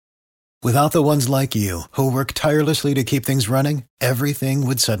Without the ones like you, who work tirelessly to keep things running, everything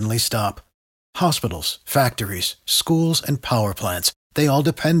would suddenly stop. Hospitals, factories, schools, and power plants, they all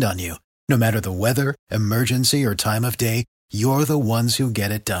depend on you. No matter the weather, emergency, or time of day, you're the ones who get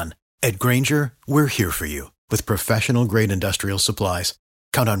it done. At Grainger, we're here for you with professional-grade industrial supplies.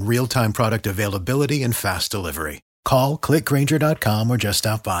 Count on real-time product availability and fast delivery. Call, click Grainger.com, or just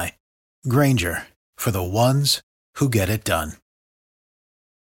stop by. Grainger, for the ones who get it done.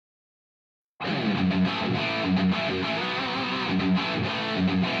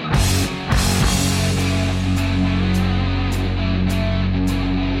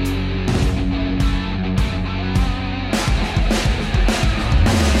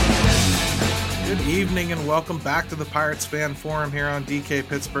 Good evening and welcome back to the Pirates Fan Forum here on DK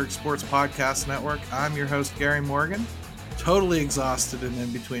Pittsburgh Sports Podcast Network. I'm your host, Gary Morgan, totally exhausted and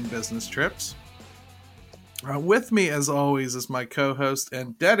in between business trips. With me, as always, is my co-host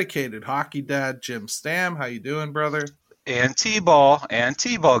and dedicated hockey dad, Jim Stamm. How you doing, brother? And T-ball,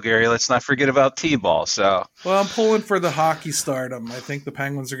 Gary. Let's not forget about T-ball. So, well, I'm pulling for the hockey stardom. I think the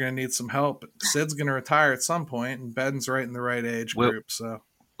Penguins are going to need some help. Sid's going to retire at some point, and Bedden's right in the right age group. So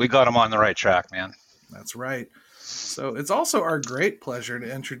we got him on the right track, man. That's right. So it's also our great pleasure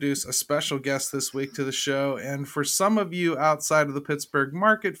to introduce a special guest this week to the show. And for some of you outside of the Pittsburgh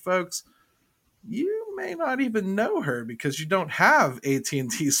market, folks, you may not even know her because you don't have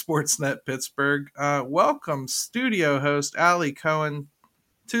AT&T Sports Net Pittsburgh. Welcome, studio host Aly Cohen,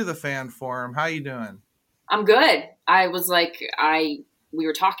 to the Fan Forum. How you doing? I'm good. I was like, we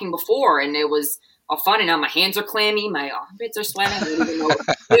were talking before, and it was all fun, and now my hands are clammy, my armpits are sweating. I don't even know what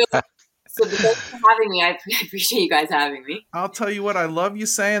to do. So thanks for having me. I appreciate you guys having me. I'll tell you what, I love you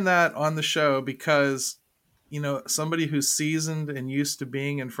saying that on the show because, you know, somebody who's seasoned and used to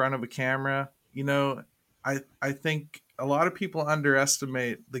being in front of a camera, you know, I think a lot of people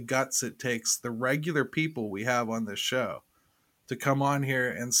underestimate the guts it takes, the regular people we have on this show, to come on here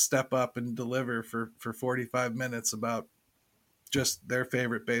and step up and deliver for 45 minutes about just their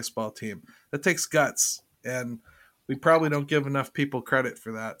favorite baseball team. That takes guts, and we probably don't give enough people credit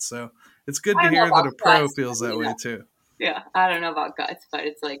for that. So it's good to hear that a pro feels that way too. Yeah, I don't know about guts, but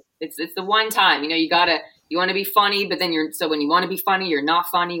it's like it's the one time, you know, you want to be funny, but then when you want to be funny, you're not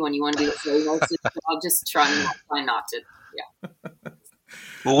funny. When you want to be I'll just try not to. Yeah.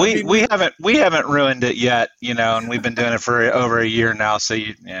 Well, we haven't ruined it yet, you know, and we've been doing it for over a year now, so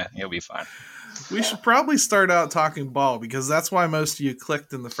you'll be fine. We should probably start out talking ball because that's why most of you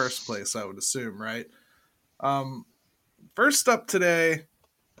clicked in the first place, I would assume, right? First up today,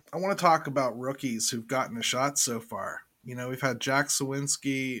 I want to talk about rookies who've gotten a shot so far. You know, we've had Jack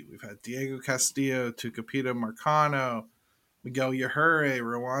Sawinski, we've had Diego Castillo, Tucapita Marcano, Miguel Yajure,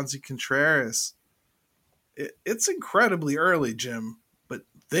 Roansy Contreras. It's incredibly early, Jim, but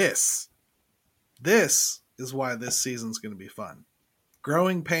this is why this season's going to be fun.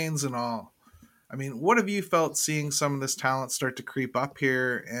 Growing pains and all. I mean, what have you felt seeing some of this talent start to creep up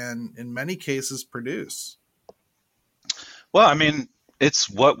here and in many cases produce? Well, I mean, it's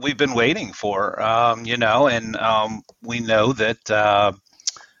what we've been waiting for, you know, and we know that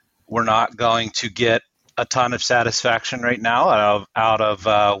we're not going to get a ton of satisfaction right now out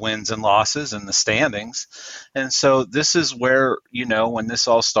of wins and losses in the standings. And so this is where, you know, when this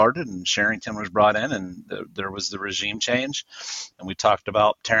all started and Sherrington was brought in and there was the regime change and we talked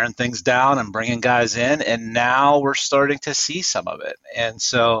about tearing things down and bringing guys in, and now we're starting to see some of it. And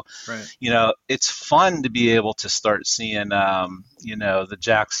so, right. You know, it's fun to be able to start seeing, you know, the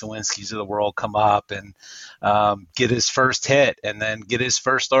Jack Sawinskis of the world come up and get his first hit and then get his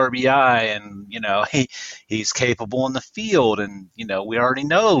first RBI. And, you know, he's capable in the field. And, you know, we already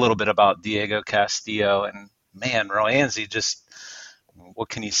know a little bit about Diego Castillo, and man, Roansy, just what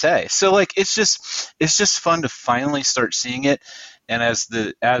can you say? So like, it's just fun to finally start seeing it. And as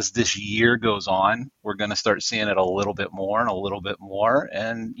this year goes on, we're going to start seeing it a little bit more and a little bit more.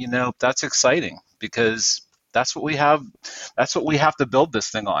 And, you know, that's exciting because that's what we have. That's what we have to build this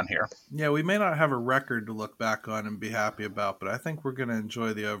thing on here. Yeah, we may not have a record to look back on and be happy about, but I think we're going to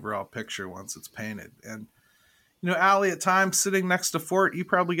enjoy the overall picture once it's painted. And, you know, Aly, at times sitting next to Fort, you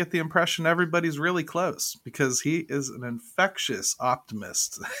probably get the impression everybody's really close because he is an infectious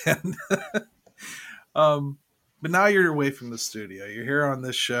optimist. And, but now you're away from the studio. You're here on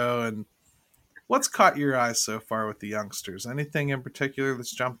this show. And what's caught your eye so far with the youngsters? Anything in particular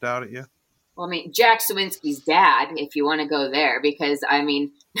that's jumped out at you? Well, I mean, Jack Sawinski's dad, if you want to go there, because, I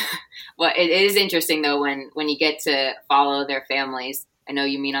mean, well, it is interesting, though, when you get to follow their families. I know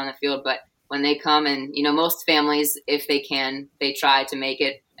you mean on the field, but when they come and, you know, most families, if they can, they try to make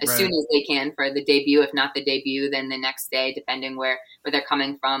it as soon as they can for the debut. If not the debut, then the next day, depending where they're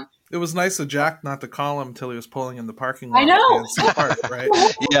coming from. It was nice of Jack not to call him until he was pulling in the parking lot. I know. At PNC Park, right?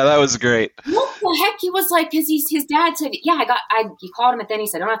 Yeah, that was great. What the heck? He was like, because his dad said, yeah, he called him, and then he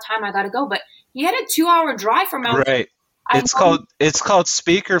said, I don't have time, I got to go. But he had a 2-hour drive from Mount. Right. It's called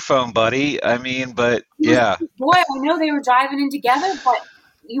speakerphone, buddy. I mean, but yeah. Boy, I know they were driving in together, but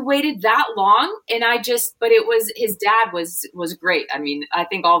you waited that long, and but it was, his dad was great. I mean, I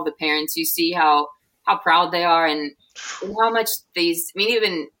think all of the parents, you see how proud they are and how much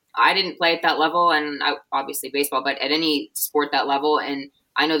even I didn't play at that level, and obviously baseball, but at any sport that level. And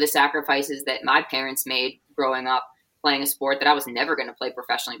I know the sacrifices that my parents made growing up playing a sport that I was never going to play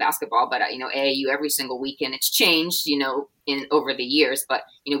professionally, basketball, but AAU every single weekend. It's changed, in over the years, but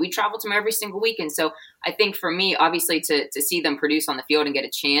we traveled to them every single weekend. So I think for me, obviously to see them produce on the field and get a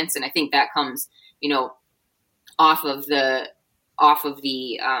chance. And I think that comes, off of the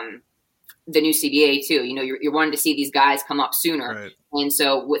new CBA too. You're wanting to see these guys come up sooner. Right. And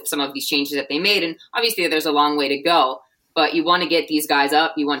so with some of these changes that they made, and obviously there's a long way to go, but you want to get these guys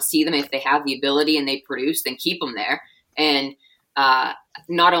up. You want to see them, if they have the ability and they produce, then keep them there. And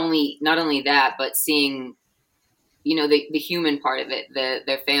not only that, but seeing, the human part of it,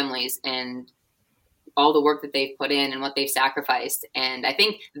 their families and all the work that they've put in and what they've sacrificed. And I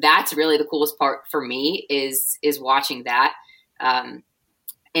think that's really the coolest part for me is watching that. And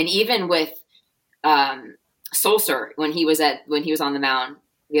even with Sulcer, when he was on the mound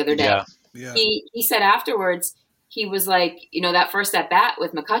the other day, yeah. He said afterwards, he was like, that first at bat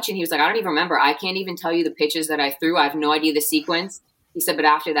with McCutchen, he was like, I don't even remember. I can't even tell you the pitches that I threw. I have no idea the sequence. He said, but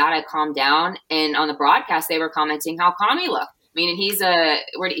after that, I calmed down. And on the broadcast, they were commenting how calm he looked. I mean, and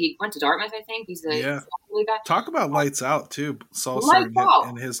he went to Dartmouth, I think. He's a guy. Talk about lights out too, Sulcer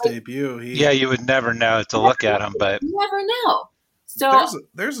in his debut. You would never know to look at him, but you never know. So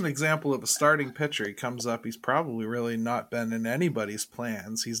there's an example of a starting pitcher. He comes up. He's probably really not been in anybody's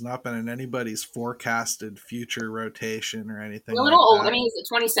plans. He's not been in anybody's forecasted future rotation or anything. A little old. I mean, he's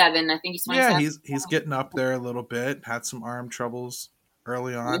 27. I think he's 27. Yeah, he's getting up there a little bit. Had some arm troubles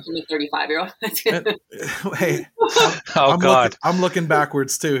early on. A 35-year-old. Hey, God! I'm looking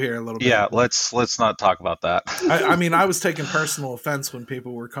backwards too here a little bit. Yeah, let's not talk about that. I mean, I was taking personal offense when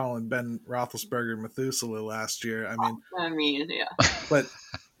people were calling Ben Roethlisberger Methuselah last year. I mean, yeah. But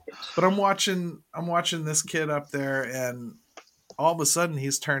I'm watching this kid up there, and all of a sudden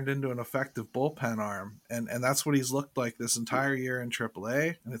he's turned into an effective bullpen arm, and that's what he's looked like this entire year in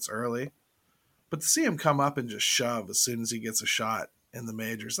AAA, and it's early. But to see him come up and just shove as soon as he gets a shot in the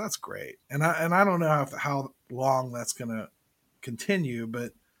majors, that's great. And I don't know how long that's going to continue,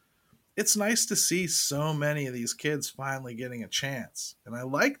 but it's nice to see so many of these kids finally getting a chance. And I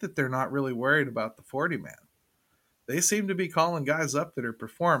like that they're not really worried about the 40-man. They seem to be calling guys up that are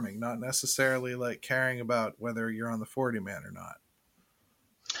performing, not necessarily like caring about whether you're on the 40-man or not.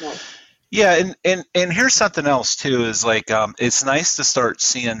 Yeah, and here's something else too, is like it's nice to start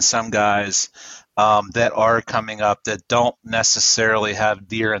seeing some guys that are coming up that don't necessarily have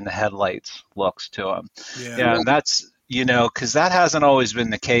deer in the headlights looks to them. Yeah, and that's, because that hasn't always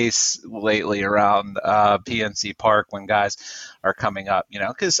been the case lately around PNC Park when guys are coming up,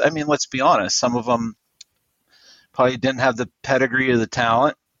 because, I mean, let's be honest, some of them probably didn't have the pedigree or the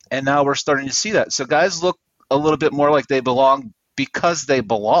talent, and now we're starting to see that. So guys look a little bit more like they belong because they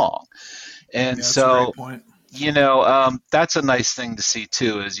belong. And yeah, so, that's a great point. That's a nice thing to see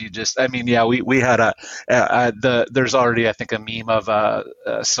too, is we had there's already, I think, a meme of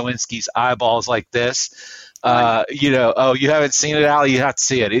Sawinski's eyeballs like this. You haven't seen it, Aly, you have to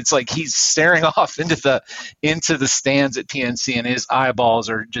see it. It's like he's staring off into the stands at PNC, and his eyeballs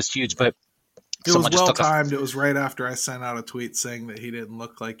are just huge. But it was well timed. It was right after I sent out a tweet saying that he didn't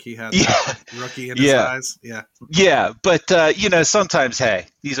look like he had that rookie in his eyes. Yeah. But sometimes, hey,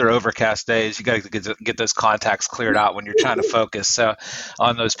 these are overcast days. You got to get those contacts cleared out when you're trying to focus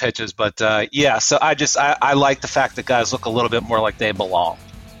on those pitches. But so I like the fact that guys look a little bit more like they belong.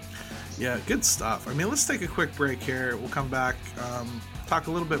 Yeah, good stuff. I mean, let's take a quick break here. We'll come back, talk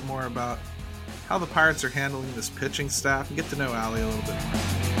a little bit more about how the Pirates are handling this pitching staff, and get to know Aly a little bit more.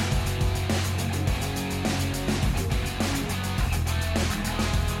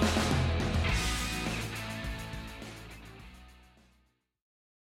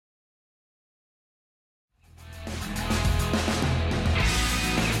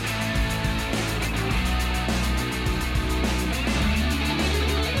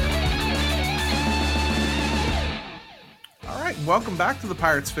 Welcome back to the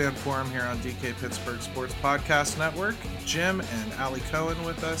Pirates Fan Forum here on DK Pittsburgh Sports Podcast Network. Jim and Aly Cohen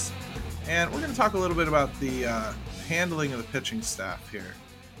with us, and we're going to talk a little bit about the handling of the pitching staff here.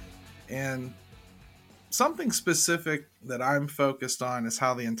 And something specific that I'm focused on is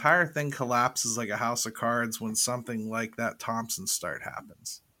how the entire thing collapses like a house of cards when something like that Thompson start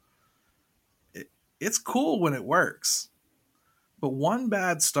happens. It's cool when it works, but one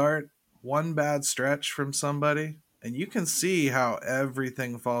bad start, one bad stretch from somebody, and you can see how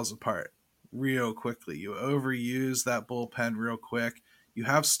everything falls apart real quickly. You overuse that bullpen real quick. You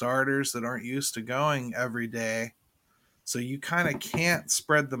have starters that aren't used to going every day, so you kind of can't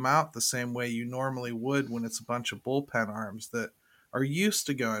spread them out the same way you normally would when it's a bunch of bullpen arms that are used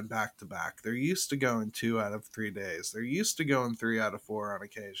to going back to back. They're used to going 2 out of 3 days. They're used to going 3 out of 4 on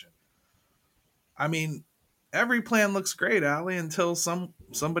occasion. I mean, every plan looks great, Aly, until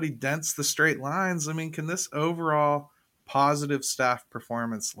somebody dents the straight lines. I mean, can this overall positive staff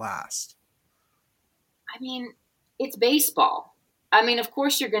performance last? I mean, it's baseball. I mean, of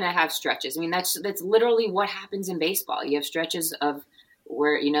course you're going to have stretches. I mean, that's literally what happens in baseball. You have stretches of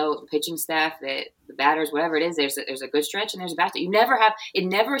where, the pitching staff, the batters, whatever it is, there's a good stretch and there's a bad stretch. It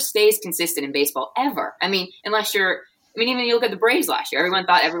never stays consistent in baseball ever. I mean, even you look at the Braves last year, everyone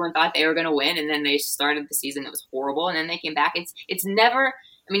thought they were going to win, and then they started the season, it was horrible, and then they came back. It's never,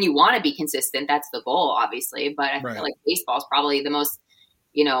 I mean, you want to be consistent. That's the goal, obviously, but I feel like baseball is probably the most,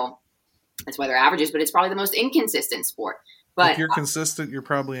 that's why they're averages, but it's probably the most inconsistent sport. But if you're consistent, you're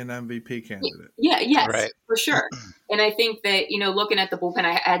probably an MVP candidate. Yes, right. For sure. And I think that, looking at the bullpen,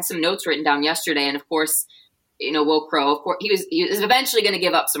 I had some notes written down yesterday, and of course, Will Crow, of course, he was eventually going to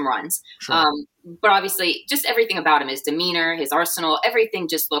give up some runs. Sure. But obviously, just everything about him, his demeanor, his arsenal, everything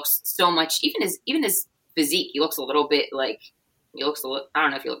just looks so much. Even his physique, he looks a little bit like I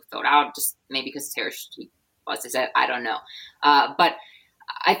don't know if he looks filled out, just maybe because his hair he busts his head. I don't know. But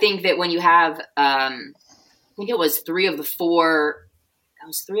I think that when you have, I think it was three of the four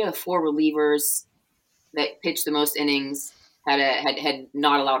relievers that pitched the most innings had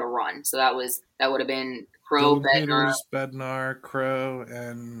not allowed a run. So that would have been Crow, Bednar, Crow,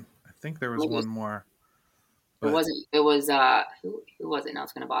 and I think there was one more. But it was who was it? Now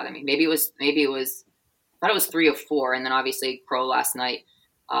it's going to bother me. Maybe it was. I thought it was 3 of 4, and then obviously Crow last night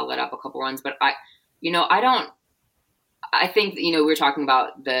let up a couple runs. But I think we were talking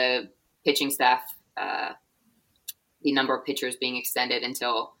about the pitching staff, the number of pitchers being extended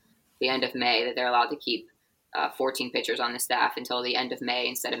until the end of May, that they're allowed to keep 14 pitchers on the staff until the end of May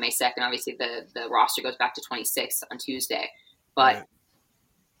instead of May 2nd. Obviously, the roster goes back to 26 on Tuesday. But, right.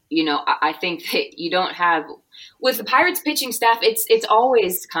 I think that you don't have – with the Pirates pitching staff, it's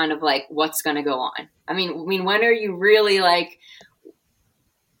always kind of like what's going to go on. I mean, when are you really like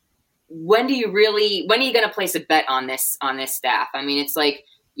 – when are you going to place a bet on this staff? I mean, it's like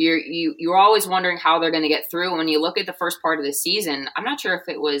you're always wondering how they're going to get through. When you look at the first part of the season, I'm not sure if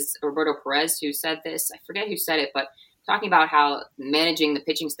it was Roberto Perez who said this. I forget who said it, but talking about how managing the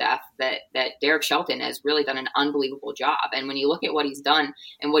pitching staff, that Derek Shelton has really done an unbelievable job. And when you look at what he's done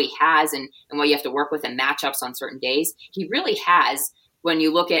and what he has and what you have to work with in matchups on certain days, he really has, when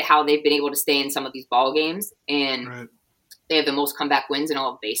you look at how they've been able to stay in some of these ball games. And right. They have the most comeback wins in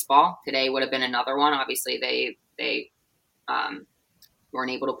all of baseball. Today would have been another one. Obviously, they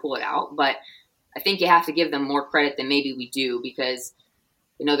weren't able to pull it out. But I think you have to give them more credit than maybe we do, because,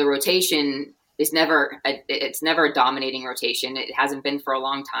 the rotation is never a dominating rotation. It hasn't been for a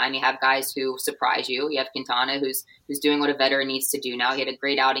long time. You have guys who surprise you. You have Quintana, who's doing what a veteran needs to do now. He had a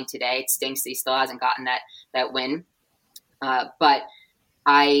great outing today. It stinks that he still hasn't gotten that win. But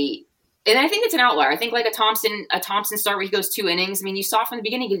I think it's an outlier. I think like a Thompson start where he goes 2 innings. I mean, you saw from the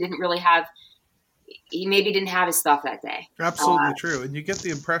beginning he maybe didn't have his stuff that day. Absolutely true. And you get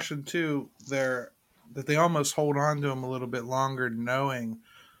the impression too that they almost hold on to him a little bit longer, knowing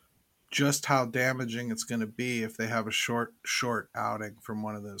just how damaging it's going to be if they have a short outing from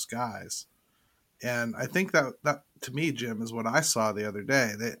one of those guys. And I think that to me, Jim, is what I saw the other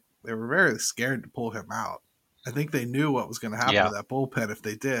day. They were very scared to pull him out. I think they knew what was going to happen to that bullpen if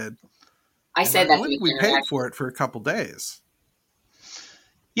they did. I said that we paid for it for a couple days.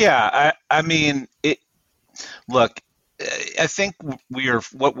 Yeah, I mean, look, I think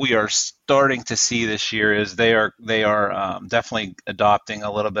what we are starting to see this year is they are definitely adopting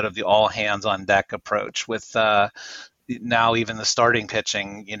a little bit of the all hands on deck approach with now even the starting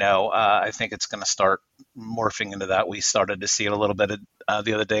pitching. I think it's going to start morphing into that. We started to see it a little bit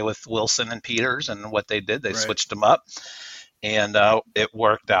the other day with Wilson and Peters, and what they did, they switched them up, and it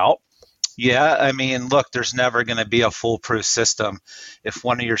worked out. Yeah, I mean, look, there's never going to be a foolproof system. If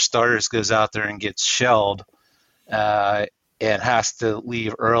one of your starters goes out there and gets shelled and has to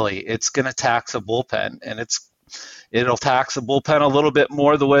leave early, it's going to tax a bullpen, and it'll tax a bullpen a little bit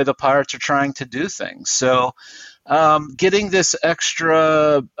more the way the Pirates are trying to do things. So getting this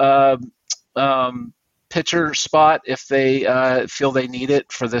extra pitcher spot if they feel they need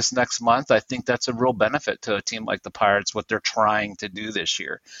it for this next month, I think that's a real benefit to a team like the Pirates, what they're trying to do this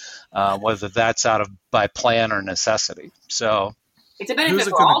year, whether that's by plan or necessity. So it's a benefit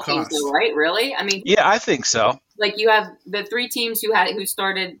for all teams, though, right? Really? I mean, yeah, I think so. Like you have the three teams who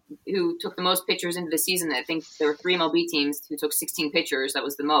took the most pitchers into the season. I think there were three MLB teams who took 16 pitchers. That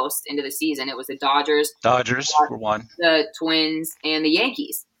was the most into the season. It was the Dodgers. Dodgers were one. The Twins and the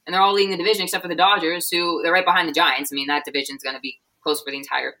Yankees. And they're all leading the division except for the Dodgers, who they're right behind the Giants. I mean, that division's going to be close for the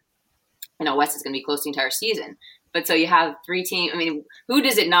entire, West is going to be close the entire season. But so you have three teams. I mean, who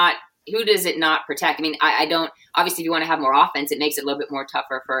does it not protect? I mean, I don't, obviously if you want to have more offense, it makes it a little bit more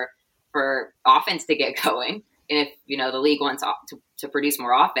tougher for offense to get going. And if, the league wants to produce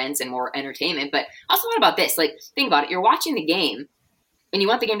more offense and more entertainment. But also what about this? Like, think about it. You're watching the game and you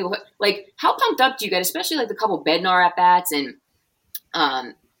want the game to go, like, how pumped up do you get, especially like the couple Bednar at-bats and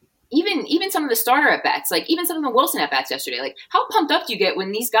even some of the starter at-bats, like even some of the Wilson at-bats yesterday. Like, how pumped up do you get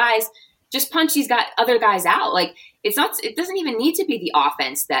when these guys just punch these other guys out? Like, it doesn't even need to be the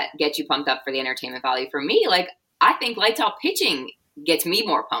offense that gets you pumped up for the entertainment value. For me, like, I think lights out pitching gets me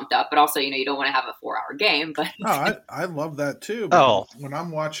more pumped up, but also, you don't want to have a 4-hour game. But I love that too. But when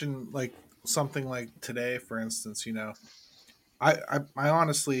I'm watching like something like today, for instance, I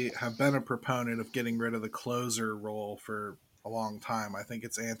honestly have been a proponent of getting rid of the closer role for a long time. I think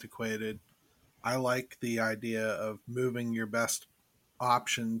it's antiquated. I like the idea of moving your best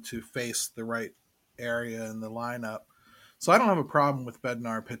option to face the right area in the lineup. So I don't have a problem with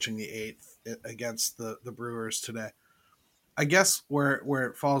Bednar pitching the 8th against the Brewers today. I guess where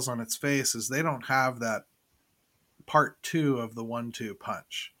it falls on its face is they don't have that part 2 of the 1-2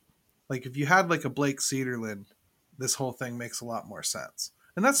 punch. Like if you had like a Blake Cederland, this whole thing makes a lot more sense.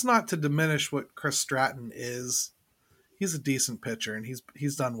 And that's not to diminish what Chris Stratton is. He's a decent pitcher and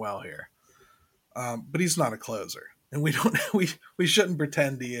he's done well here. But he's not a closer. And we shouldn't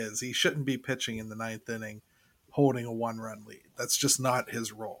pretend he is. He shouldn't be pitching in the 9th inning holding a 1-run lead. That's just not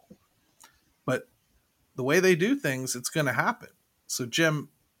his role. But the way they do things, it's going to happen. So, Jim,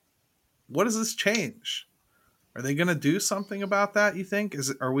 what does this change? Are they going to do something about that, you think?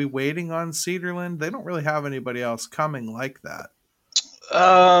 Are we waiting on Cederland? They don't really have anybody else coming like that.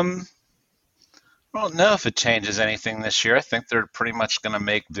 I don't know if it changes anything this year. I think they're pretty much going to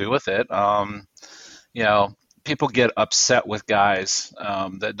make do with it. People get upset with guys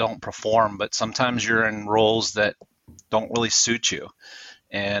that don't perform, but sometimes you're in roles that don't really suit you.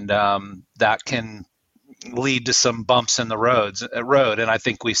 And that can lead to some bumps in the road. And I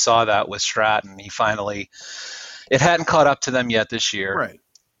think we saw that with Stratton. It hadn't caught up to them yet this year. Right.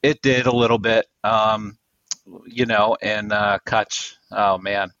 It did a little bit, and Kutch. Oh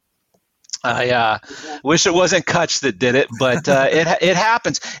man. I wish it wasn't Kutch that did it, but it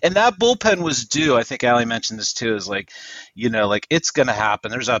happens. And that bullpen was due. I think Aly mentioned this too, is like it's going to happen.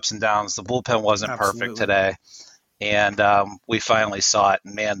 There's ups and downs. The bullpen wasn't perfect today. And we finally saw it.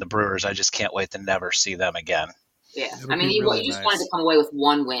 And man, the Brewers, I just can't wait to never see them again. Yeah. I mean, you just wanted to come away with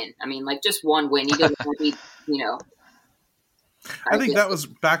one win. I mean, like just one win. You don't want to be, I think that was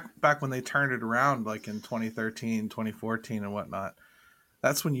back when they turned it around, like in 2013, 2014 and whatnot.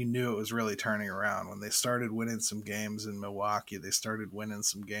 That's when you knew it was really turning around, when they started winning some games in Milwaukee. They started winning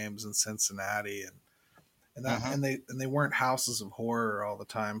some games in Cincinnati, and they weren't houses of horror all the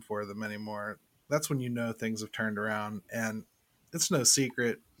time for them anymore. That's when you know things have turned around, and it's no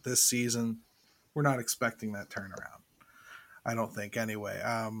secret this season we're not expecting that turnaround. I don't think anyway.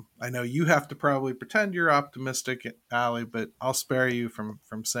 I know you have to probably pretend you're optimistic, Aly, but I'll spare you from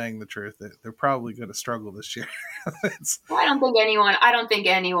saying the truth. They're probably going to struggle this year. I don't think anyone,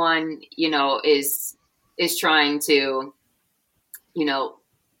 is trying to,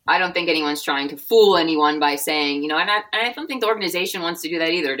 I don't think anyone's trying to fool anyone by saying, and I don't think the organization wants to do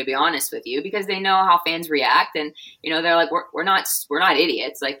that either, to be honest with you, because they know how fans react, and they're like, we're not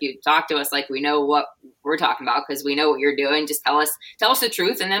idiots. Like, you talk to us like we know what we're talking about because we know what you're doing. Just tell us the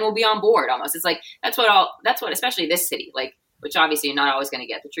truth, and then we'll be on board. Almost, it's like that's what especially this city, like, which obviously you're not always going to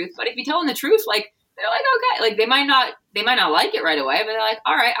get the truth, but if you tell them the truth, like, they're like, okay, like they might not like it right away, but they're like,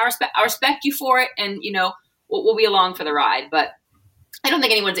 all right, I respect you for it, and we'll be along for the ride, but. I don't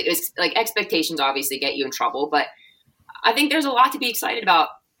think anyone's like expectations obviously get you in trouble, but I think there's a lot to be excited about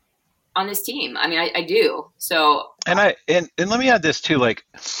on this team. I mean, I do. So, and let me add this too. Like,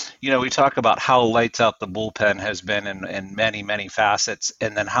 we talk about how lights out the bullpen has been in many, many facets,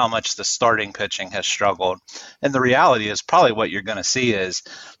 and then how much the starting pitching has struggled. And the reality is probably what you're going to see is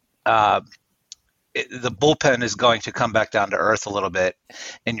the bullpen is going to come back down to earth a little bit,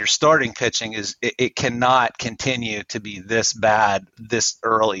 and your starting pitching it cannot continue to be this bad this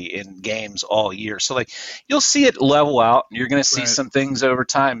early in games all year. So like you'll see it level out. You're going to see some things over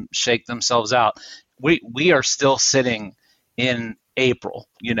time shake themselves out. We are still sitting in April,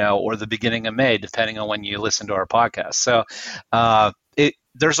 or the beginning of May, depending on when you listen to our podcast. So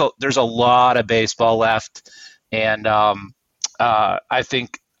there's a lot of baseball left, and I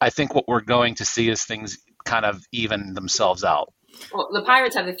think what we're going to see is things kind of even themselves out. Well, the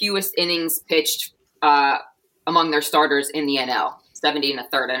Pirates have the fewest innings pitched among their starters in the NL, 70 1/3.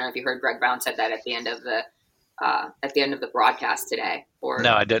 I don't know if you heard Greg Brown said that at the end of the broadcast today.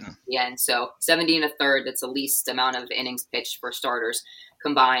 No, I didn't. Yeah, and so 70 1/3. That's the least amount of innings pitched for starters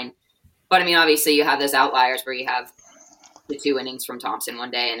combined. But I mean, obviously, you have those outliers where you have the 2 innings from Thompson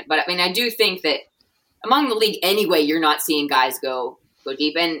one day, but I mean, I do think that among the league anyway, you're not seeing guys go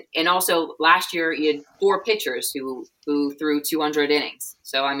deep. And also last year you had 4 pitchers who threw 200 innings.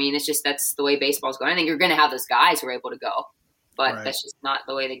 So, I mean, it's just that's the way baseball's going. I think you're going to have those guys who are able to go, but that's just not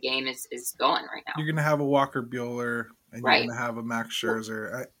the way the game is going right now. You're going to have a Walker Buehler and you're going to have a Max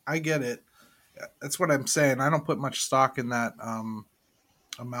Scherzer. I get it. That's what I'm saying. I don't put much stock in that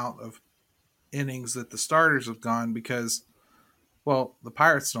amount of innings that the starters have gone because, well, the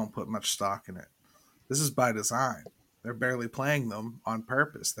Pirates don't put much stock in it. This is by design. They're barely playing them on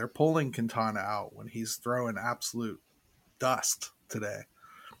purpose. They're pulling Quintana out when he's throwing absolute dust today.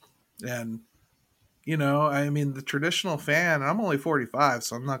 And, I mean, the traditional fan, I'm only 45,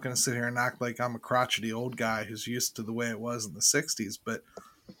 so I'm not going to sit here and act like I'm a crotchety old guy who's used to the way it was in the 60s, but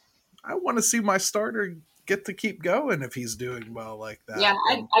I want to see my starter get to keep going if he's doing well like that. Yeah,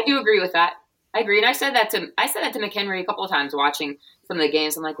 I do agree with that. I agree. And I said that to McHenry a couple of times watching some of the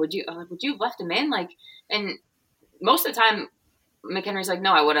games. I'm like, would you have left him in? And most of the time, McHenry's like,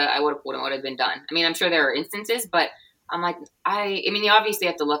 no, I would have been done. I mean, I'm sure there are instances, but I'm like, I mean, you obviously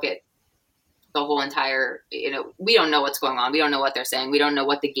have to look at the whole entire, we don't know what's going on. We don't know what they're saying. We don't know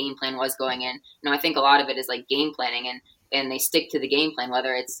what the game plan was going in. I think a lot of it is like game planning and they stick to the game plan,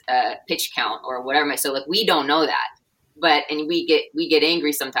 whether it's a pitch count or whatever. So like, we don't know that, and we get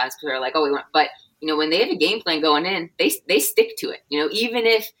angry sometimes because they're like, oh, we want, but when they have a game plan going in, they stick to it. Even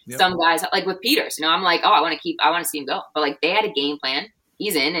if some guys like with Peters, I'm like, oh, I want to see him go. But like they had a game plan.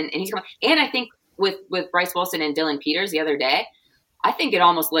 He's in and he's going. And I think with Bryce Wilson and Dylan Peters the other day, I think it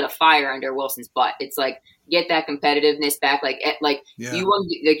almost lit a fire under Wilson's butt. It's like get that competitiveness back. You want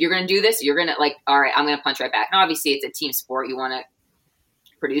you're going to do this. You're going to all right, I'm going to punch right back. And obviously it's a team sport. You want to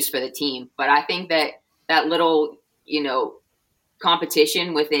produce for the team. But I think that little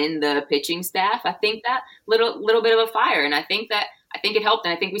competition within the pitching staff, I think that little bit of a fire, and I think it helped,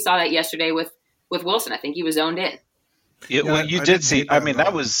 and I think we saw that yesterday with Wilson. I think he was zoned in. Well, you did see. I mean,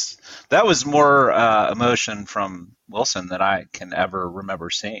 that was more emotion from Wilson than I can ever remember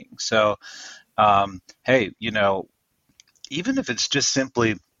seeing. So, hey, even if it's just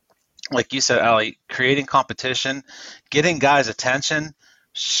simply like you said, Aly, creating competition, getting guys' attention,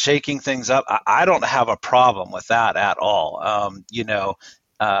 shaking things up, I don't have a problem with that at all.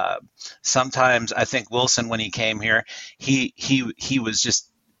 Sometimes I think Wilson, when he came here, he was just,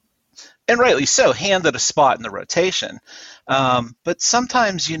 and rightly so, handed a spot in the rotation. But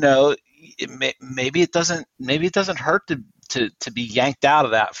sometimes, maybe it doesn't hurt to be yanked out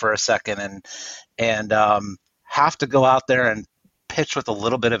of that for a second and have to go out there and pitch with a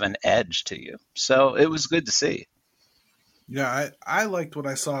little bit of an edge to you. So it was good to see. Yeah, I liked what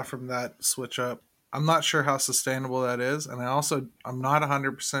I saw from that switch up. I'm not sure how sustainable that is, and I'm not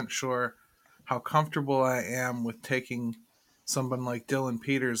 100% sure how comfortable I am with taking someone like Dylan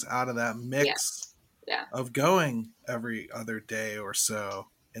Peters out of that mix of going every other day or so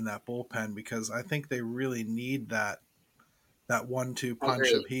in that bullpen, because I think they really need that 1-2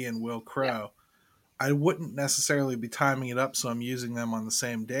 punch of he and Will Crow. Yeah. I wouldn't necessarily be timing it up so I'm using them on the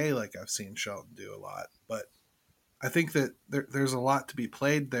same day like I've seen Shelton do a lot, but I think that there's a lot to be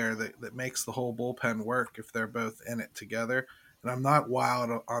played there that makes the whole bullpen work if they're both in it together. And I'm not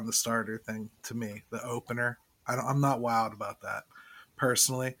wild on the starter thing to me, the opener. I'm not wild about that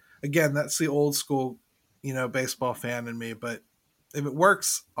personally. Again, that's the old school, baseball fan in me. But if it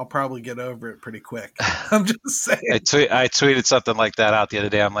works, I'll probably get over it pretty quick. I'm just saying. I tweeted something like that out the other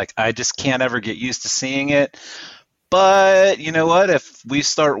day. I'm like, I just can't ever get used to seeing it. But you know what? If we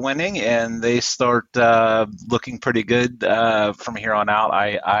start winning and they start looking pretty good from here on out,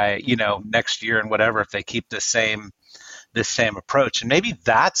 I next year and whatever, if they keep this same approach, and maybe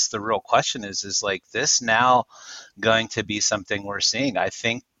that's the real question is like this now going to be something we're seeing? I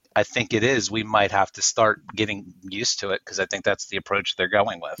think I think it is. We might have to start getting used to it because I think that's the approach they're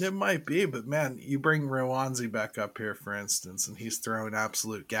going with. It might be, but man, you bring Roansy back up here, for instance, and he's throwing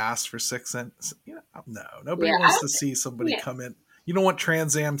absolute gas for 6 innings. No, nobody wants to see somebody come in. You don't want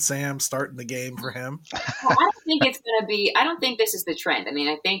Trans Am Sam starting the game for him. Well, I don't think it's going to be. I don't think this is the trend. I mean,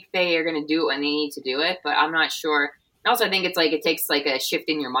 I think they are going to do it when they need to do it, but I'm not sure. And also, I think it's like it takes like a shift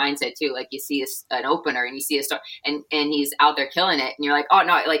in your mindset too. Like you see an opener and you see a start, and he's out there killing it, and you're like, oh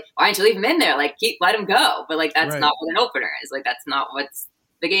no, like why don't you leave him in there? Like let him go. But like that's not what an opener is. Like that's not what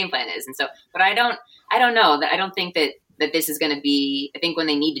the game plan is. And so, but I don't know that. I don't think that this is going to be. I think when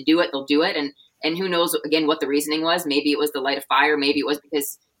they need to do it, they'll do it, and who knows again what the reasoning was. Maybe it was the light of fire. Maybe it was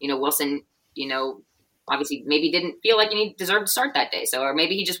because Wilson, obviously maybe didn't feel like he deserved to start that day. So, or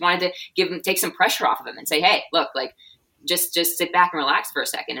maybe he just wanted to take some pressure off of him and say, hey, look, like. Just sit back and relax for a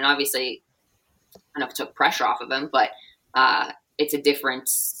second. And obviously, I don't know if it took pressure off of him, but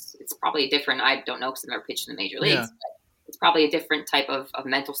it's probably a different, I don't know because I've never pitched in the major leagues, but it's probably a different type of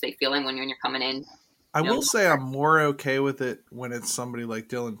mental state feeling when you're coming in. I will say I'm more okay with it when it's somebody like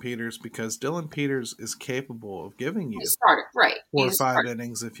Dylan Peters, because Dylan Peters is capable of giving you 4 or 5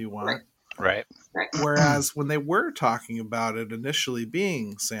 innings if you want. Right. Whereas when they were talking about it initially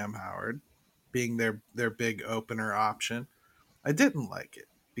being Sam Howard, being their big opener option, I didn't like it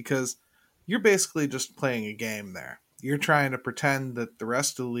because you're basically just playing a game there. You're trying to pretend that the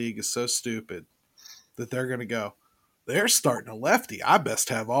rest of the league is so stupid that they're going to go, they're starting a lefty. I best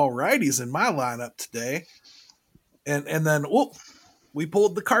have all righties in my lineup today. And then, we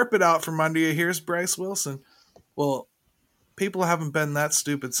pulled the carpet out from under you. Here's Bryce Wilson. Well, people haven't been that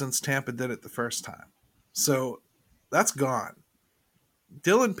stupid since Tampa did it the first time. So that's gone.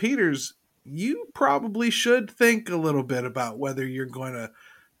 Dylan Peters, you probably should think a little bit about whether you're going to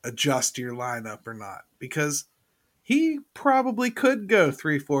adjust your lineup or not, because he probably could go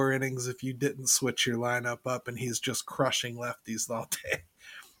 3-4 innings if you didn't switch your lineup up and he's just crushing lefties all day.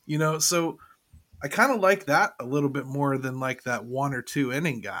 So I kind of like that a little bit more than like that 1 or 2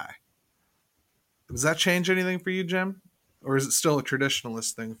 inning guy. Does that change anything for you, Jim? Or is it still a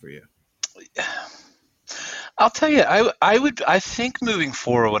traditionalist thing for you? I'll tell you, I think moving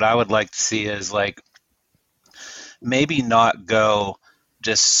forward, what I would like to see is like maybe not go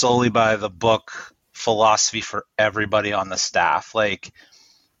just solely by the book philosophy for everybody on the staff. Like,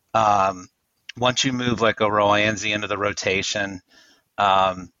 once you move like a Roansy into the rotation,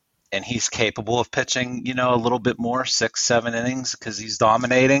 and he's capable of pitching, a little bit more 6-7 innings because he's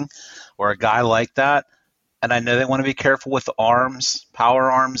dominating, or a guy like that. And I know they want to be careful with arms, power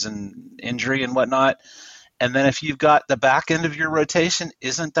arms, and injury and whatnot. And then if you've got the back end of your rotation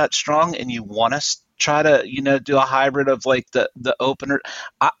isn't that strong and you want to try to, do a hybrid of like the opener,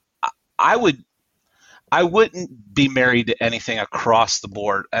 I wouldn't be married to anything across the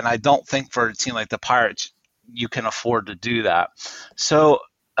board. And I don't think for a team like the Pirates, you can afford to do that. So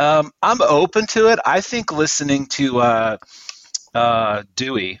I'm open to it. I think listening to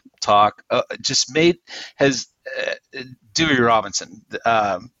Dewey talk Dewey Robinson.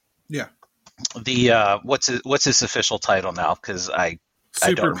 The what's his official title now? Because I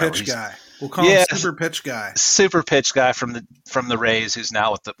don't remember. Pitch guy. We'll call him super pitch guy. Super pitch guy from the Rays, who's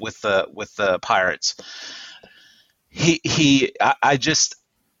now with the Pirates.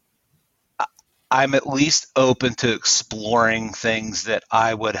 I'm at least open to exploring things that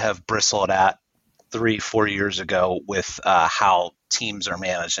I would have bristled at 3-4 years ago with how teams are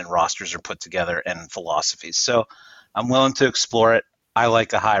managed and rosters are put together and philosophies. So I'm willing to explore it. I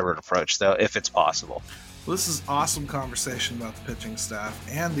like a hybrid approach, though, if it's possible. Well, this is awesome conversation about the pitching staff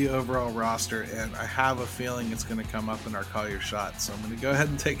and the overall roster, and I have a feeling it's going to come up in our Call Your Shot. So I'm going to go ahead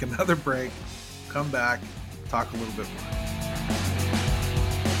and take another break, come back, talk a little bit more.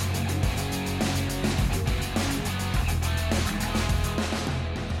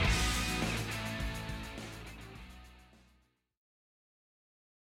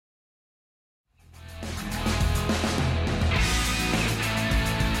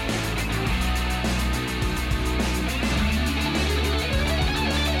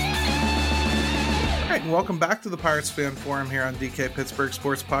 Welcome back to the Pirates Fan Forum here on DK Pittsburgh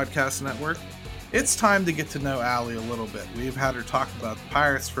Sports Podcast Network. It's time to get to know Aly a little bit. We've had her talk about the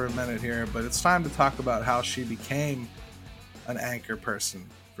Pirates for a minute here, but it's time to talk about how she became an anchor person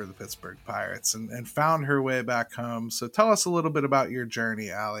for the Pittsburgh Pirates and found her way back home. So tell us a little bit about your journey,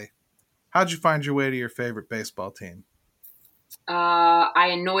 Aly. How'd you find your way to your favorite baseball team? I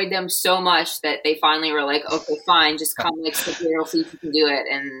annoyed them so much that they finally were like, okay, fine, just come next to here, see if you can do it.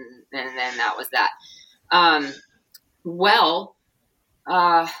 And then that was that.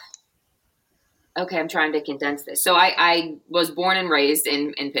 okay, I'm trying to condense this. So I was born and raised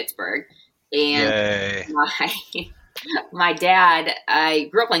in Pittsburgh, and Yay. my dad, I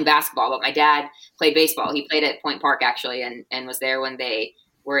grew up playing basketball, but my dad played baseball. He played at Point Park actually, and was there when they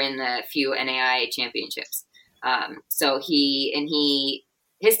were in the few NAIA championships. So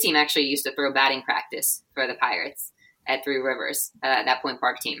his team actually used to throw batting practice for the Pirates at Three Rivers, that Point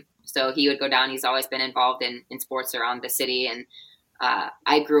Park team. So he would go down. He's always been involved in sports around the city. And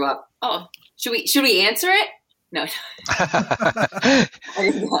I grew up. Oh, should we answer it? No.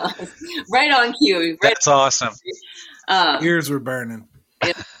 Right on cue. Right. That's awesome. Ears were burning.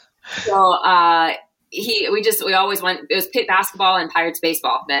 So we always went. It was Pitt basketball and Pirates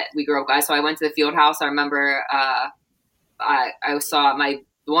baseball that we grew up with. So I went to the field house. I remember I saw the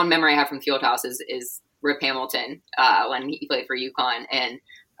one memory I have from the field house is Rip Hamilton when he played for UConn, and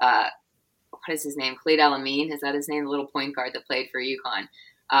what is his name? Clyde Elamine, is that his name? The little point guard that played for UConn.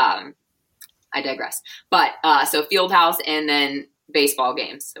 I digress. But so field house and then baseball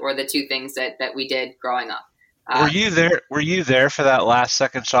games were the two things that we did growing up. Were you there? Were you there for that last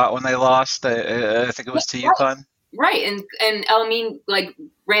second shot when they lost? I think it was to UConn. Right, and Elamine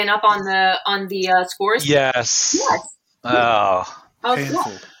ran up on the scores. Yes. Oh.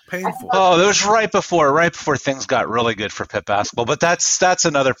 Painful. Oh, that was right before things got really good for Pitt basketball. But that's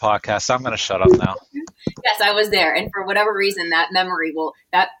another podcast. I'm going to shut up now. Yes, I was there, and for whatever reason, that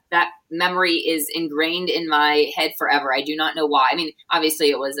memory is ingrained in my head forever. I do not know why. I mean, obviously,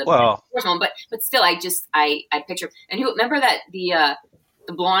 it was a personal, but still, I picture. And remember that the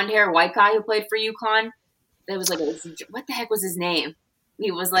blonde hair white guy who played for UConn? That was what the heck was his name?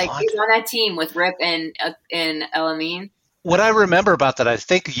 He was he was on that team with Rip and Elamine. What I remember about that, I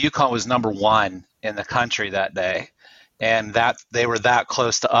think UConn was number 1 in the country that day, and that they were that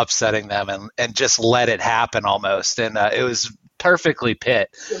close to upsetting them and just let it happen almost. And it was perfectly Pitt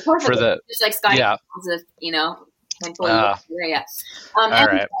for the just like Scotty, yeah. Yeah. All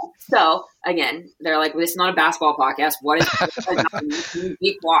right. So again, they're like, "This is not a basketball podcast. What is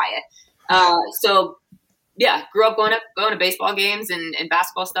be quiet?" So yeah, grew up going to baseball games and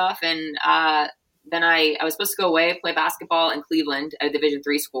basketball stuff, and then I was supposed to go away, play basketball in Cleveland at a Division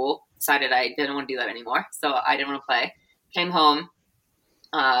III school. Decided I didn't want to do that anymore, so I didn't want to play. Came home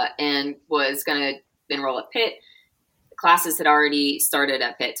and was going to enroll at Pitt. Classes had already started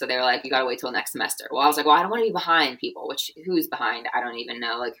at Pitt, so they were like, you got to wait till next semester. Well, I was like, well, I don't want to be behind people, who's behind? I don't even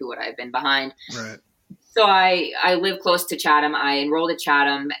know, who would I have been behind? Right. So I live close to Chatham. I enrolled at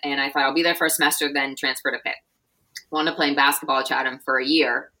Chatham, and I thought I'll be there for a semester, then transfer to Pitt. Wound up playing basketball at Chatham for a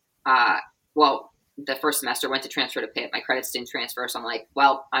year. The first semester went to transfer to Pitt. My credits didn't transfer, so I'm like,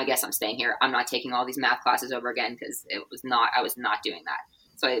 well, I guess I'm staying here. I'm not taking all these math classes over again because I was not doing that.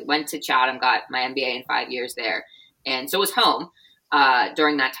 So I went to Chatham, got my MBA in 5 years there, and so was home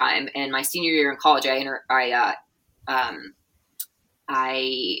during that time. And my senior year in college, I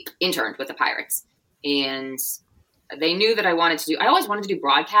interned with the Pirates, and they knew that I always wanted to do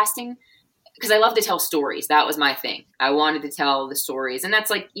broadcasting. Because I love to tell stories. That was my thing. I wanted to tell the stories. And that's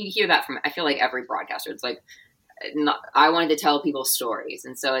you hear that from, I feel like every broadcaster. It's I wanted to tell people stories.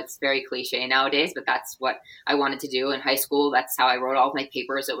 And so it's very cliche nowadays, but that's what I wanted to do in high school. That's how I wrote all of my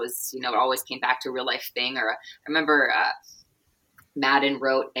papers. It was, it always came back to a real life thing. Or I remember Madden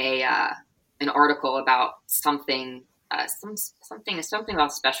wrote an article about something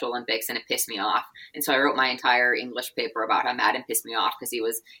about Special Olympics, and it pissed me off. And so I wrote my entire English paper about how Madden pissed me off because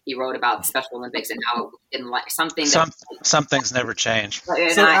he wrote about the Special Olympics and how he didn't like something. Some things never change.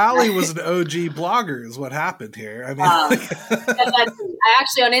 So Aly was an OG blogger, is what happened here. I mean, I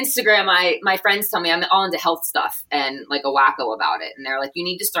actually on Instagram, my friends tell me I'm all into health stuff and a wacko about it, and they're like, you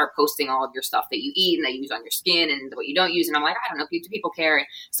need to start posting all of your stuff that you eat and that you use on your skin and what you don't use. And I'm like, I don't know, do people care? And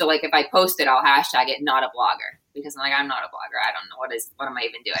so if I post it, I'll hashtag it not a blogger. Because I'm not a blogger. I don't know what am I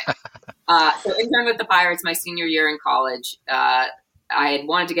even doing. So interned with the Pirates my senior year in college. I had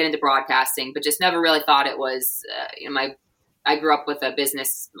wanted to get into broadcasting, but just never really thought it was. I grew up with a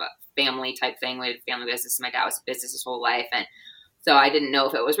business family type thing. We had a family business. My dad was in business his whole life, and so I didn't know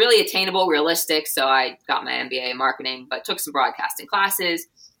if it was really attainable, realistic. So I got my MBA in marketing, but took some broadcasting classes.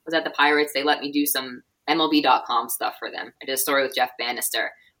 Was at the Pirates. They let me do some MLB.com stuff for them. I did a story with Jeff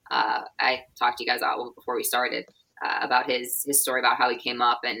Bannister. I talked to you guys all before we started about his story about how he came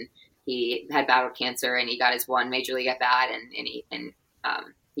up and he had battled cancer and he got his one major league at bat and he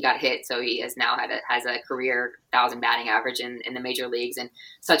got hit. So he has now has a career 1,000 batting average in the major leagues and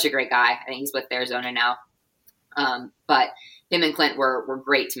such a great guy. I think he's with Arizona now. But him and Clint were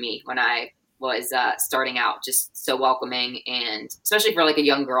great to me when I was starting out, just so welcoming and especially for a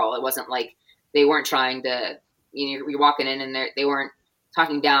young girl. It wasn't they weren't trying to, you're walking in and they weren't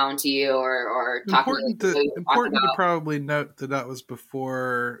talking down to you or talking important to probably note that was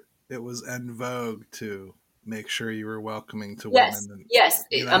before it was en vogue to make sure you were welcoming to women. And, yes,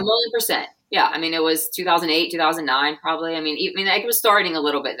 1,000,000%. Yeah, I mean, it was 2008, 2009, probably. I mean, it was starting a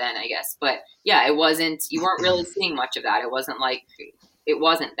little bit then, I guess. But yeah, you weren't really seeing much of that. It wasn't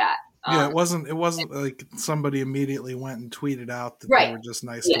that. Yeah, it wasn't like somebody immediately went and tweeted out that they were just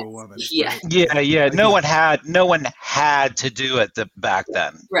nice to a woman. Yeah. Right? Yeah. No one had to do it back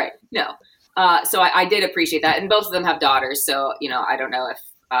then. Right. No. So I did appreciate that. And both of them have daughters. So, I don't know if,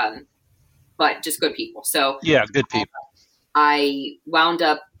 but just good people. So yeah, good people. I wound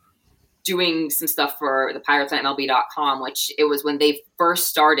up doing some stuff for the Pirates on MLB.com, which it was when they first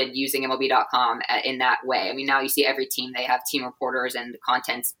started using MLB.com in that way. I mean, now you see every team, they have team reporters and the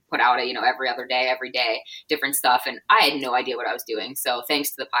content's put out, every day, different stuff. And I had no idea what I was doing. So thanks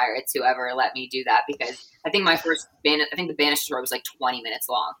to the Pirates, whoever let me do that, because I think the Banish story was like 20 minutes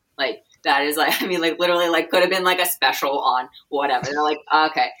long. Like that is literally could have been like a special on whatever. They're like,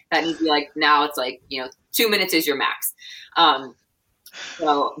 okay, that needs to be like, now it's like, 2 minutes is your max.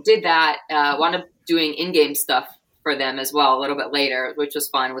 So did that, wound up doing in-game stuff for them as well a little bit later, which was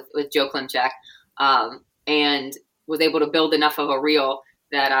fun with Joe Klimchak, and was able to build enough of a reel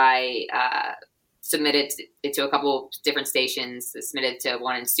that I submitted it to a couple different stations, submitted to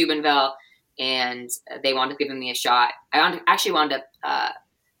one in Steubenville, and they wound up giving me a shot. I actually wound up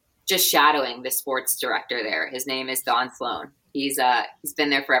just shadowing the sports director there. His name is Don Sloan. He's been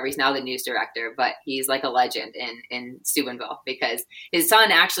there forever. He's now the news director, but he's like a legend in Steubenville because his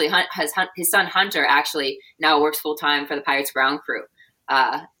son his son Hunter actually now works full time for the Pirates ground crew.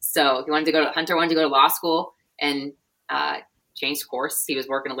 So Hunter wanted to go to law school and changed course. He was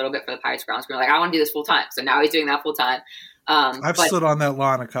working a little bit for the Pirates ground crew. Like, I want to do this full time. So now he's doing that full time. I've stood on that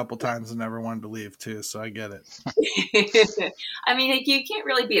lawn a couple times and never wanted to leave too, so I get it. I mean, you can't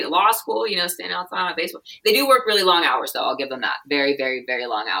really be at law school, standing outside on a baseball. They do work really long hours, though. I'll give them that. Very, very, very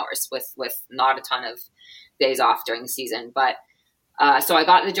long hours with not a ton of days off during the season. But so I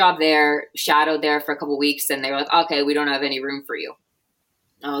got the job there, shadowed there for a couple weeks, and they were like, "Okay, we don't have any room for you."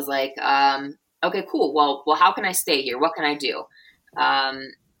 I was like, "Okay, cool. Well, how can I stay here? What can I do?"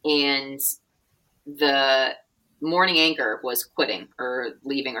 And the morning anchor was quitting or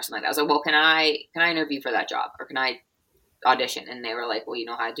leaving or something like that. I was like, well, can I interview for that job, or can I audition? And they were like, well, you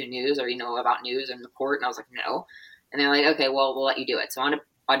know how to do news, or you know about news and the court? And I was like, no. And they're like, okay, well, we'll let you do it. So I wound up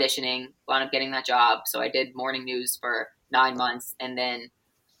auditioning, wound up getting that job. So I did morning news for 9 months, and then,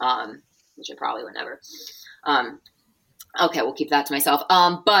 which I probably would never. Okay, we'll keep that to myself.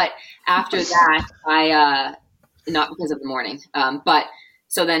 But after that, I not because of the morning. But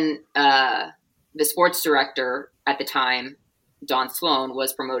so then the sports director at the time, Don Sloan,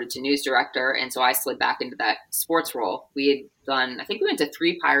 was promoted to news director, and so I slid back into that sports role. We had done, I think we went to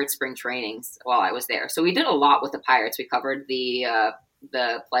 3 Pirates spring trainings while I was there. So we did a lot with the Pirates. We covered the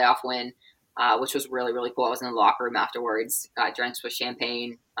playoff win, which was really, really cool. I was in the locker room afterwards, got drenched with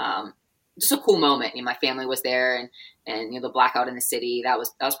champagne. Just a cool moment. My family was there, and the blackout in the city. That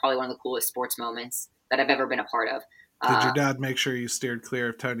was probably one of the coolest sports moments that I've ever been a part of. Did your dad make sure you steered clear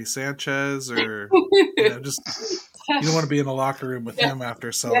of Tony Sanchez, or just you don't want to be in the locker room with him after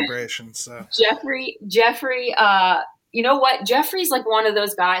a celebration? So Jeffrey, you know what? Jeffrey's like one of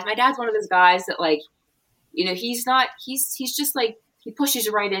those guys. My dad's one of those guys that he's just like, he pushes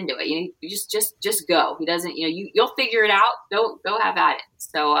you right into it. You just go. He doesn't. You'll figure it out. Go have at it.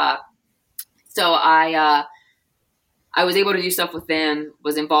 So I was able to do stuff with them.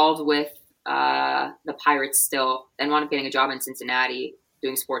 Was involved with the Pirates still, and wound up getting a job in Cincinnati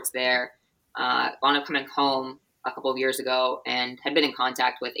doing sports there. Wound up coming home a couple of years ago and had been in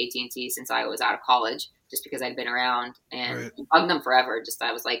contact with AT&T since I was out of college, just because I'd been around and bugged them forever. Just,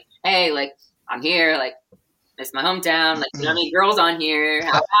 I was like, hey, like, I'm here, like, it's my hometown, like, you know how many girls on here,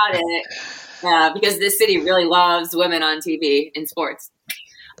 how about it? Because this city really loves women on TV in sports.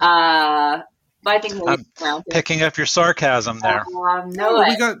 But I think I'm picking up your sarcasm there. No,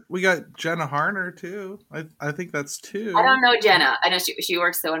 we got Jenna Harner too. I think that's 2. I don't know Jenna. I know she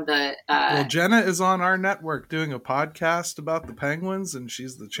works at one of the. Well, Jenna is on our network doing a podcast about the Penguins, and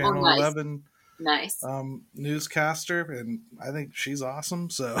she's the Channel 11 newscaster, and I think she's awesome.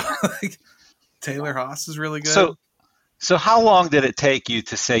 So Taylor Haas is really good. So how long did it take you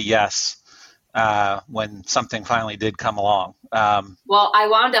to say yes when something finally did come along? Well, I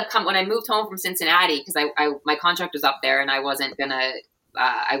wound up when I moved home from Cincinnati, because my contract was up there, and I wasn't gonna.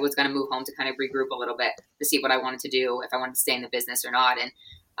 I was gonna move home to kind of regroup a little bit to see what I wanted to do, if I wanted to stay in the business or not. And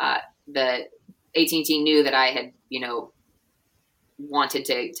the AT&T knew that I had, wanted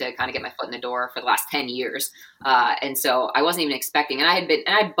to kind of get my foot in the door for the last 10 years. And so I wasn't even expecting, and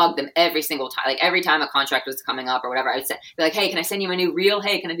I bugged them every single time. Like every time a contract was coming up or whatever, I would say, be like, hey, can I send you my new reel?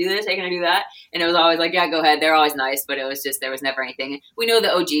 Hey, can I do this? Hey, can I do that? And it was always like, yeah, go ahead. They're always nice, but it was just, there was never anything. We know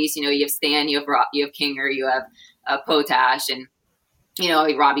the OGs, you have Stan, you have Kinger, you have Potash, and,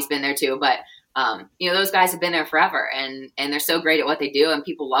 Robbie's been there too, but those guys have been there forever, and they're so great at what they do, and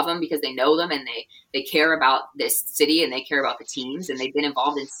people love them because they know them, and they care about this city, and they care about the teams, and they've been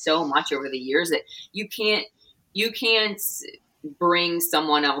involved in so much over the years that you can't bring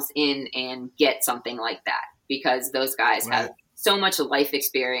someone else in and get something like that, because those guys have so much life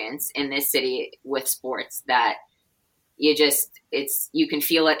experience in this city with sports that you can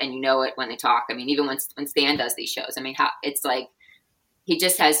feel it and you know it when they talk. I mean, even when Stan does these shows, I mean, it's like, he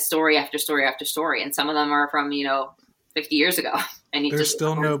just has story after story after story, and some of them are from 50 years ago. And there's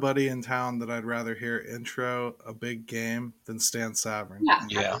still nobody in town that I'd rather hear intro a big game than Stan Savran.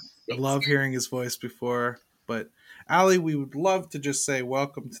 Yeah. I love hearing his voice before. But Aly, we would love to just say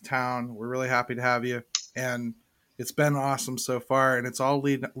welcome to town. We're really happy to have you, and it's been awesome so far, and it's all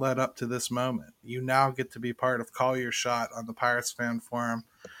led up to this moment. You now get to be part of Call Your Shot on the Pirates Fan Forum,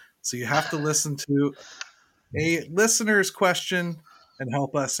 so you have to listen to a listener's question and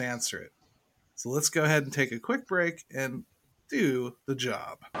help us answer it. So let's go ahead and take a quick break and do the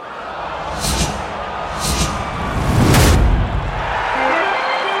job.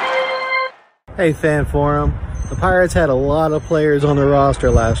 Hey, Fan Forum. The Pirates had a lot of players on the roster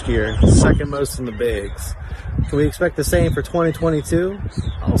last year, second most in the bigs. Can we expect the same for 2022?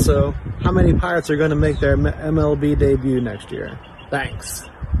 Also, how many Pirates are going to make their MLB debut next year? Thanks.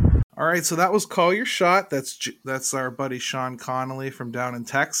 All right, so that was Call Your Shot. That's our buddy Sean Connolly from down in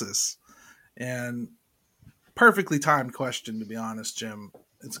Texas. And perfectly timed question, to be honest, Jim.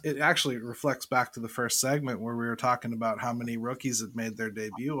 It actually reflects back to the first segment where we were talking about how many rookies had made their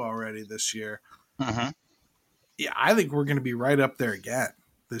debut already this year. Mm-hmm. Yeah, I think we're going to be right up there again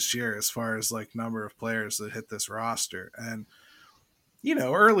this year as far as like number of players that hit this roster. And,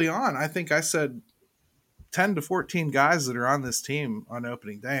 early on, I think I said 10 to 14 guys that are on this team on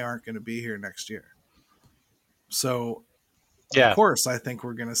opening day aren't going to be here next year. So, of course, I think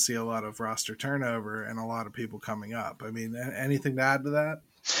we're going to see a lot of roster turnover and a lot of people coming up. I mean, anything to add to that?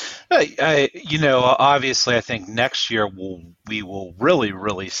 Obviously, I think next year we will really,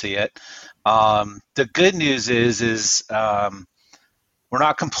 really see it. The good news is we're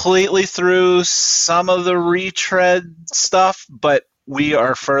not completely through some of the retread stuff, but we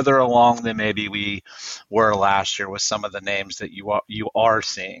are further along than maybe we were last year with some of the names that you are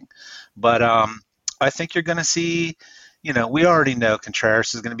seeing. But I think you're going to see, we already know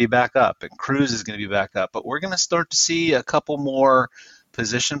Contreras is going to be back up and Cruz is going to be back up, but we're going to start to see a couple more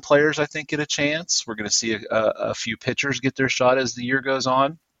position players, I think, get a chance. We're going to see a few pitchers get their shot as the year goes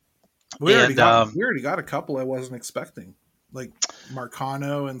on. We already got a couple I wasn't expecting, like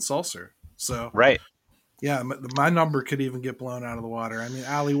Marcano and Sulcer. So right. Yeah, my number could even get blown out of the water. I mean,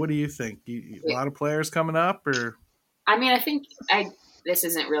 Aly, what do you think? A lot of players coming up, or? I mean, I think this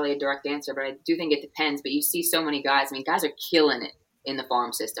isn't really a direct answer, but I do think it depends. But you see so many guys. I mean, guys are killing it in the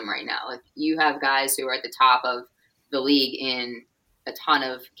farm system right now. Like, you have guys who are at the top of the league in a ton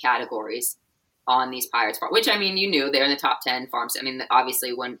of categories on these Pirates farm, which, I mean, you knew they're in the top 10 farms. I mean,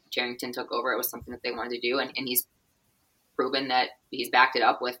 obviously when Charrington took over, it was something that they wanted to do, and he's proven that he's backed it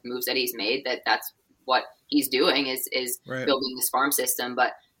up with moves that he's made, that's what he's doing is right. Building this farm system.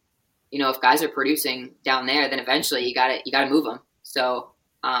 But, if guys are producing down there, then eventually you gotta move them. So,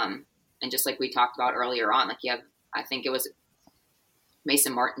 and just like we talked about earlier on, like I think it was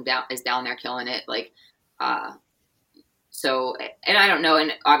Mason Martin is down there killing it. Like, so, and I don't know.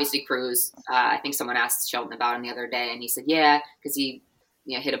 And obviously Cruz, I think someone asked Sheldon about him the other day, and he said, yeah, cause he,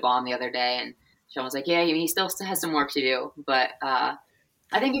 hit a bomb the other day, and Sheldon was like, yeah, he still has some work to do. But,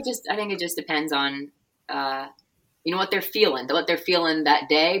 I think it just depends on, what they're feeling that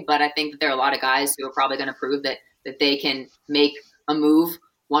day. But I think that there are a lot of guys who are probably going to prove that they can make a move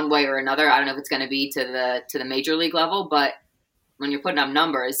one way or another. I don't know if it's going to be to the major league level, but when you're putting up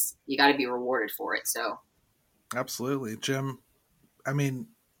numbers, you got to be rewarded for it. So. Absolutely. Jim, I mean,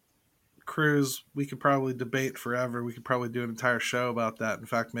 Cruz, we could probably debate forever. We could probably do an entire show about that. In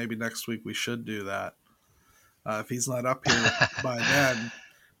fact, maybe next week we should do that. If he's not up here by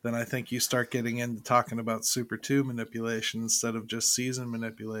then I think you start getting into talking about Super 2 manipulation instead of just season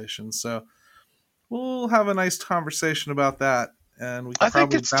manipulation. So we'll have a nice conversation about that. And we can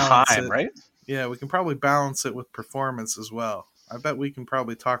think it's time, right? Yeah, we can probably balance it with performance as well. I bet we can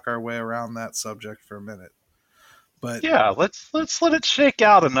probably talk our way around that subject for a minute. But yeah, let's let it shake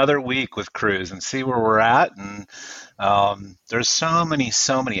out another week with Cruz and see where we're at. And there's so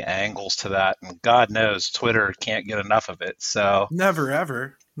many angles to that, and God knows Twitter can't get enough of it. So never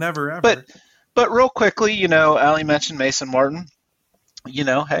ever. But real quickly, Aly mentioned Mason Martin.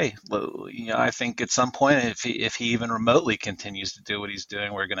 Hey, I think at some point, if he even remotely continues to do what he's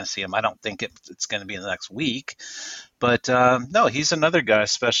doing, we're going to see him. I don't think it's going to be in the next week, but no, he's another guy,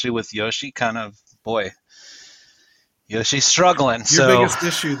 especially with Yoshi. Yoshi's struggling. Your biggest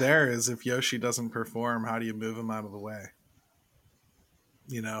issue there is if Yoshi doesn't perform, how do you move him out of the way?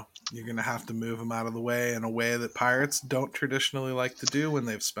 You're going to have to move him out of the way in a way that Pirates don't traditionally like to do when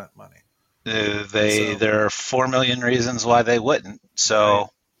they've spent money. There are 4 million reasons why they wouldn't.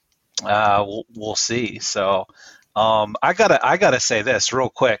 So we'll see. So I gotta say this real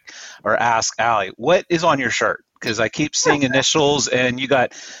quick, or ask Aly, what is on your shirt? Because I keep seeing initials, and you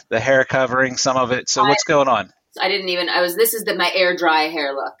got the hair covering some of it. So what's going on? This is my air dry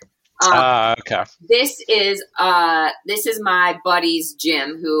hair look. Okay. This is my buddy's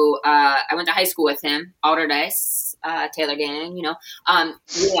Jim, who I went to high school with him. Alderdice, Taylor Gang,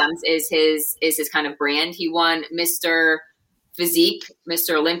 Williams is his kind of brand. He won Mr. Physique,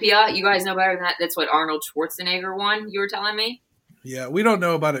 Mr. Olympia. You guys know better than that. That's what Arnold Schwarzenegger won. You were telling me. Yeah, we don't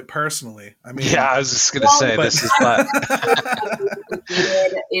know about it personally. I mean, yeah, I was just gonna say this is fun.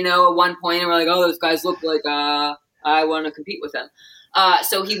 At one point, and we're like, "Oh, those guys look like I want to compete with them."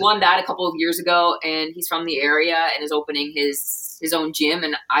 So he won that a couple of years ago, and he's from the area and is opening his own gym.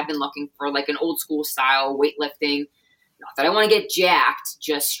 And I've been looking for like an old school style weightlifting. Not that I want to get jacked,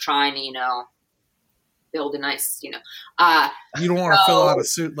 just trying to, build a nice, You don't want to fill out a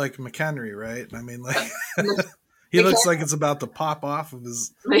suit like McHenry, right? I mean, like he looks like it's about to pop off of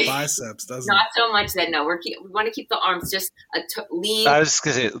his biceps, doesn't Not so much that, no. We want to keep the arms just lean. I was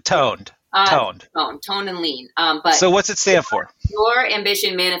going to say toned. Toned and lean. But so what's it stand for? Your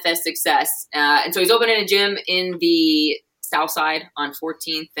ambition manifests success. And so he's opening a gym in the South Side on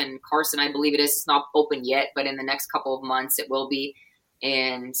 14th and Carson, I believe it is. It's not open yet, but in the next couple of months it will be.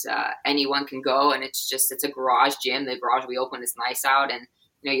 And anyone can go, and it's a garage gym. The garage we opened is nice out, and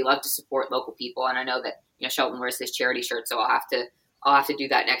you love to support local people. And I know that Shelton wears his charity shirt, so I'll have to do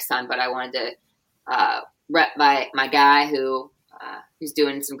that next time. But I wanted to rep my guy who's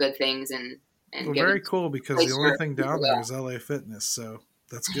doing some good things and very cool, because the only thing down there is LA Fitness, so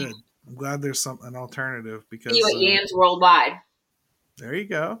that's good. I'm glad there's an alternative, because Yams worldwide. There you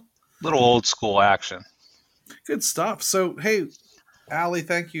go. Little old school action. Good stuff. So hey, Aly,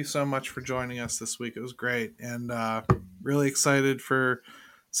 thank you so much for joining us this week. It was great, and really excited for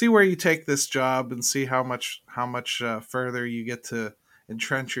see where you take this job and see how much further you get to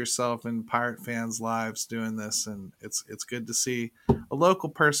entrench yourself in Pirate fans' lives doing this. And it's good to see a local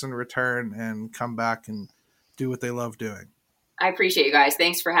person return and come back and do what they love doing. I appreciate you guys.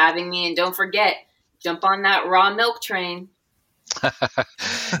 Thanks for having me, and don't forget, jump on that raw milk train.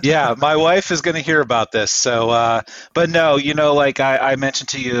 Yeah, my wife is going to hear about this. So, but no, like I mentioned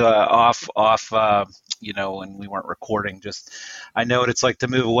to you off, when we weren't recording, I know what it's like to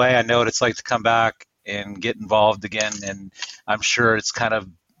move away. I know what it's like to come back and get involved again. And I'm sure it's kind of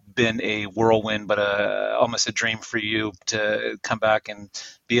been a whirlwind, but almost a dream for you to come back and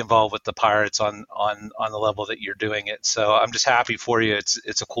be involved with the Pirates on the level that you're doing it. So I'm just happy for you.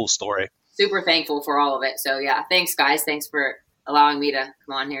 It's a cool story. Super thankful for all of it. So yeah, thanks guys. Thanks for allowing me to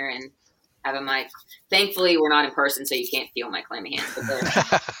come on here and have a mic. Thankfully, we're not in person, so you can't feel my clammy hands.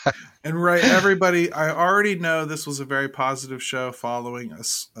 And right, everybody, I already know this was a very positive show following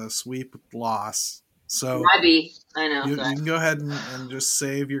a sweep loss. So I know. You can go ahead and just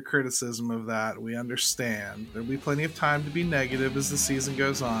save your criticism of that. We understand. There'll be plenty of time to be negative as the season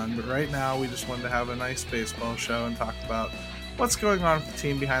goes on, but right now we just wanted to have a nice baseball show and talk about what's going on with the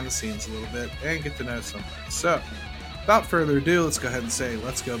team behind the scenes a little bit and get to know somebody. So without further ado, let's go ahead and say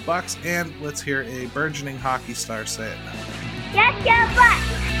let's go Bucks, and let's hear a burgeoning hockey star say it now. Let's go Bucks!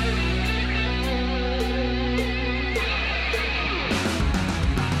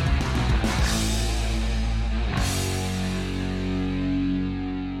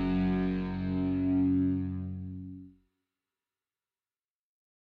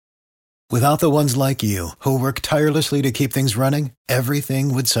 Without the ones like you, who work tirelessly to keep things running,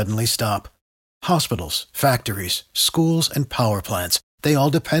 everything would suddenly stop. Hospitals, factories, schools, and power plants, they all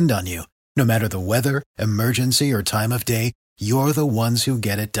depend on you. No matter the weather, emergency, or time of day, you're the ones who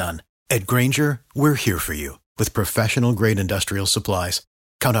get it done. At Grainger, we're here for you with professional-grade industrial supplies.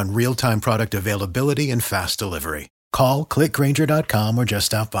 Count on real-time product availability and fast delivery. Call, click Grainger.com, or just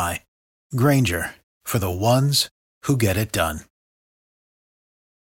stop by. Grainger, for the ones who get it done.